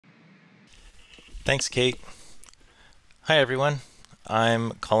Thanks, Kate. Hi, everyone.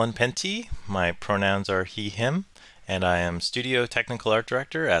 I'm Colin Penty. My pronouns are he, him, and I am Studio Technical Art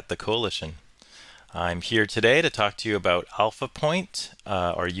Director at the Coalition. I'm here today to talk to you about Alpha Point,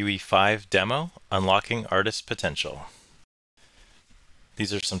 or UE5 demo, Unlocking Artist Potential.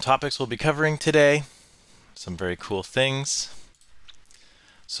 These are some topics we'll be covering today, some very cool things.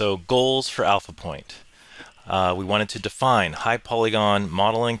 So, goals for Alpha Point. We wanted to define high polygon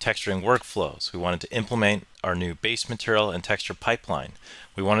modeling texturing workflows. We wanted to implement our new base material and texture pipeline.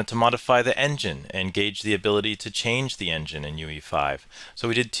 We wanted to modify the engine and gauge the ability to change the engine in UE5. So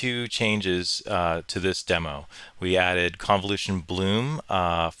we did two changes to this demo. We added Convolution Bloom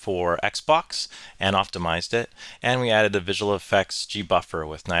for Xbox and optimized it, and we added a visual effects G-buffer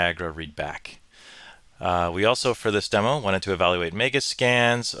with Niagara readback. We also, for this demo, wanted to evaluate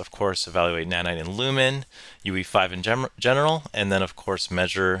megascans, of course, evaluate Nanite and Lumen, UE5 in general, and then, of course,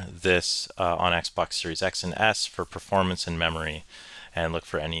 measure this on Xbox Series X and S for performance and memory, and look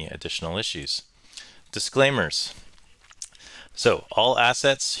for any additional issues. Disclaimers. So, all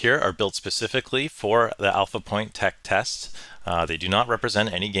assets here are built specifically for the Alpha Point tech test. They do not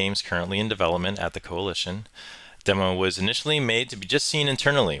represent any games currently in development at the Coalition. Demo was initially made to be just seen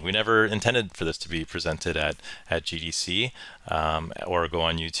internally. We never intended for this to be presented at GDC or go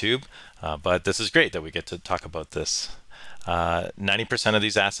on YouTube, but this is great that we get to talk about this. 90% of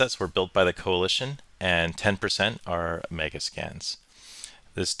these assets were built by the Coalition and 10% are megascans.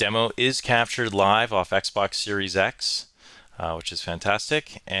 This demo is captured live off Xbox Series X, which is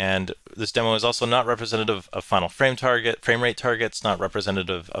fantastic. And this demo is also not representative of final frame rate targets, not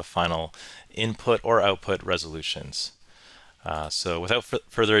representative of final input or output resolutions. So without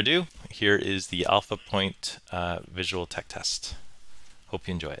further ado, here is the Alpha Point visual tech test. Hope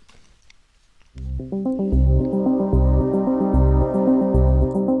you enjoy it.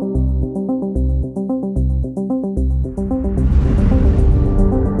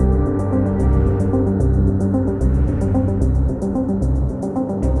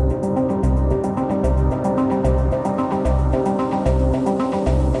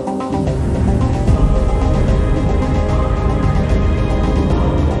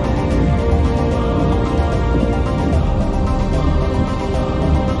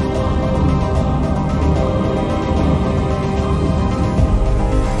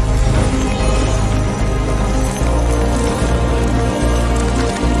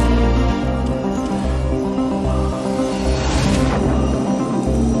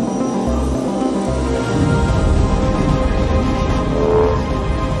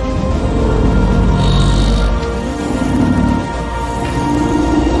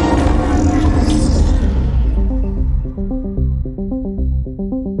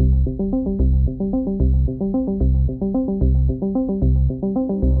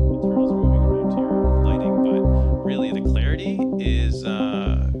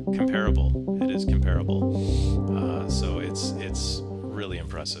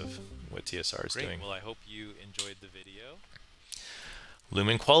 What TSR is doing. Well, I hope you enjoyed the video.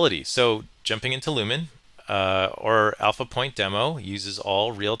 Lumen quality. So jumping into Lumen, or Alpha Point demo uses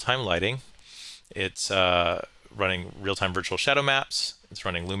all real-time lighting. It's running real-time virtual shadow maps. It's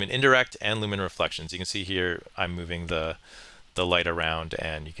running Lumen indirect and Lumen reflections. You can see here I'm moving the light around,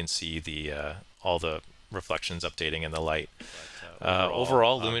 and you can see the all the reflections updating in the light.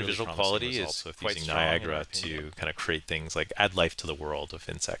 Overall, Lumen really visual quality is quite using Niagara to kind of create things like add life to the world of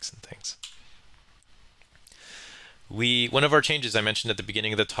insects and things. One of our changes I mentioned at the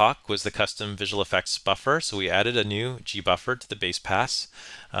beginning of the talk was the custom visual effects buffer. So we added a new G-buffer to the base pass.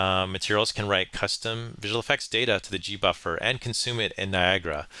 Materials can write custom visual effects data to the G-buffer and consume it in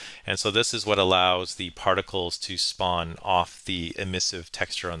Niagara. And so this is what allows the particles to spawn off the emissive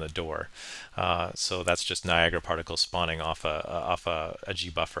texture on the door. So that's just Niagara particles spawning off a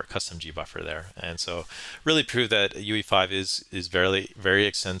G-buffer, custom G-buffer there. And so really prove that UE5 is very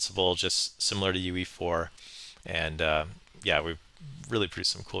extensible, just similar to UE4. And yeah, we've really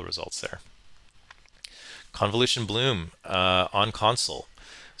produced some cool results there. Convolution Bloom on console.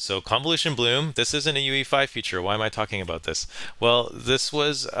 So Convolution Bloom, this isn't a UE5 feature. Why am I talking about this? Well, this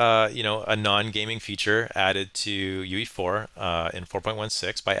was a non-gaming feature added to UE4 in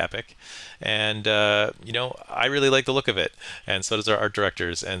 4.16 by Epic, and I really like the look of it, and so does our art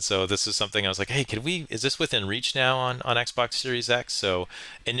directors. And so this is something I was like, hey, is this within reach now on Xbox Series X? So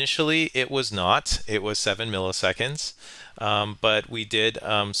initially it was not. It was 7 milliseconds. But we did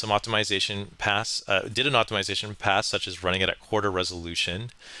some optimization pass, did an optimization pass such as running it at quarter resolution,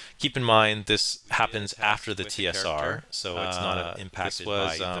 Keep in mind this happens after the TSR, so it's not impacted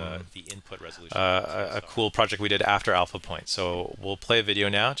by the input resolution. A cool project we did after Alpha Point. So we'll play a video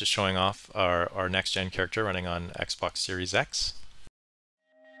now, just showing off our next-gen character running on Xbox Series X.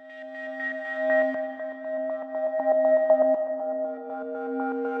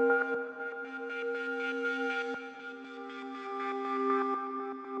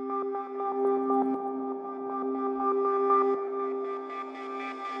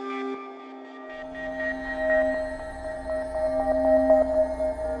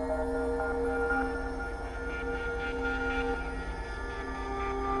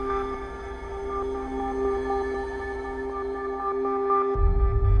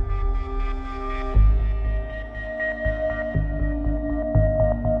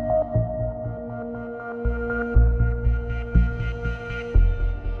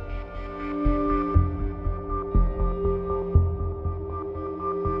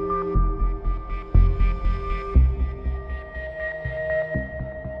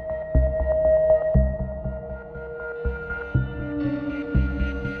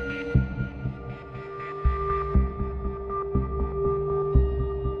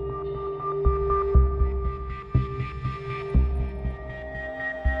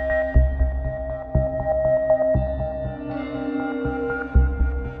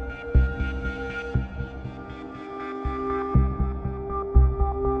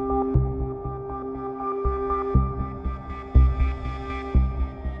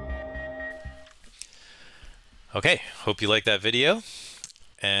 Okay, hope you liked that video.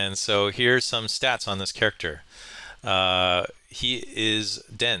 And so here's some stats on this character. He is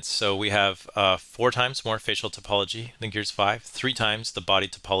dense, so we have 4 times more facial topology than Gears 5, 3 times the body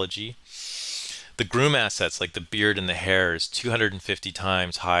topology. The groom assets, like the beard and the hair, is 250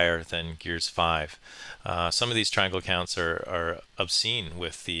 times higher than Gears 5. Some of these triangle counts are obscene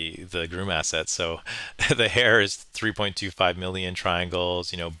with the groom assets. So the hair is 3.25 million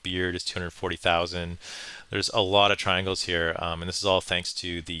triangles. Beard is 240,000. There's a lot of triangles here, and this is all thanks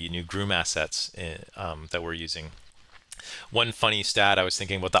to the new groom assets that we're using. One funny stat, I was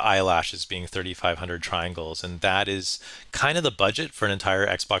thinking about the eyelashes being 3,500 triangles, and that is kind of the budget for an entire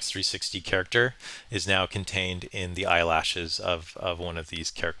Xbox 360 character is now contained in the eyelashes of one of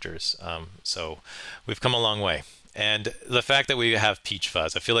these characters. So we've come a long way. And the fact that we have Peach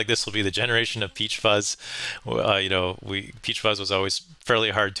Fuzz, I feel like this will be the generation of Peach Fuzz. Peach Fuzz was always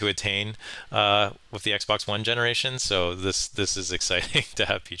fairly hard to attain with the Xbox One generation, so this is exciting to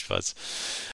have Peach Fuzz.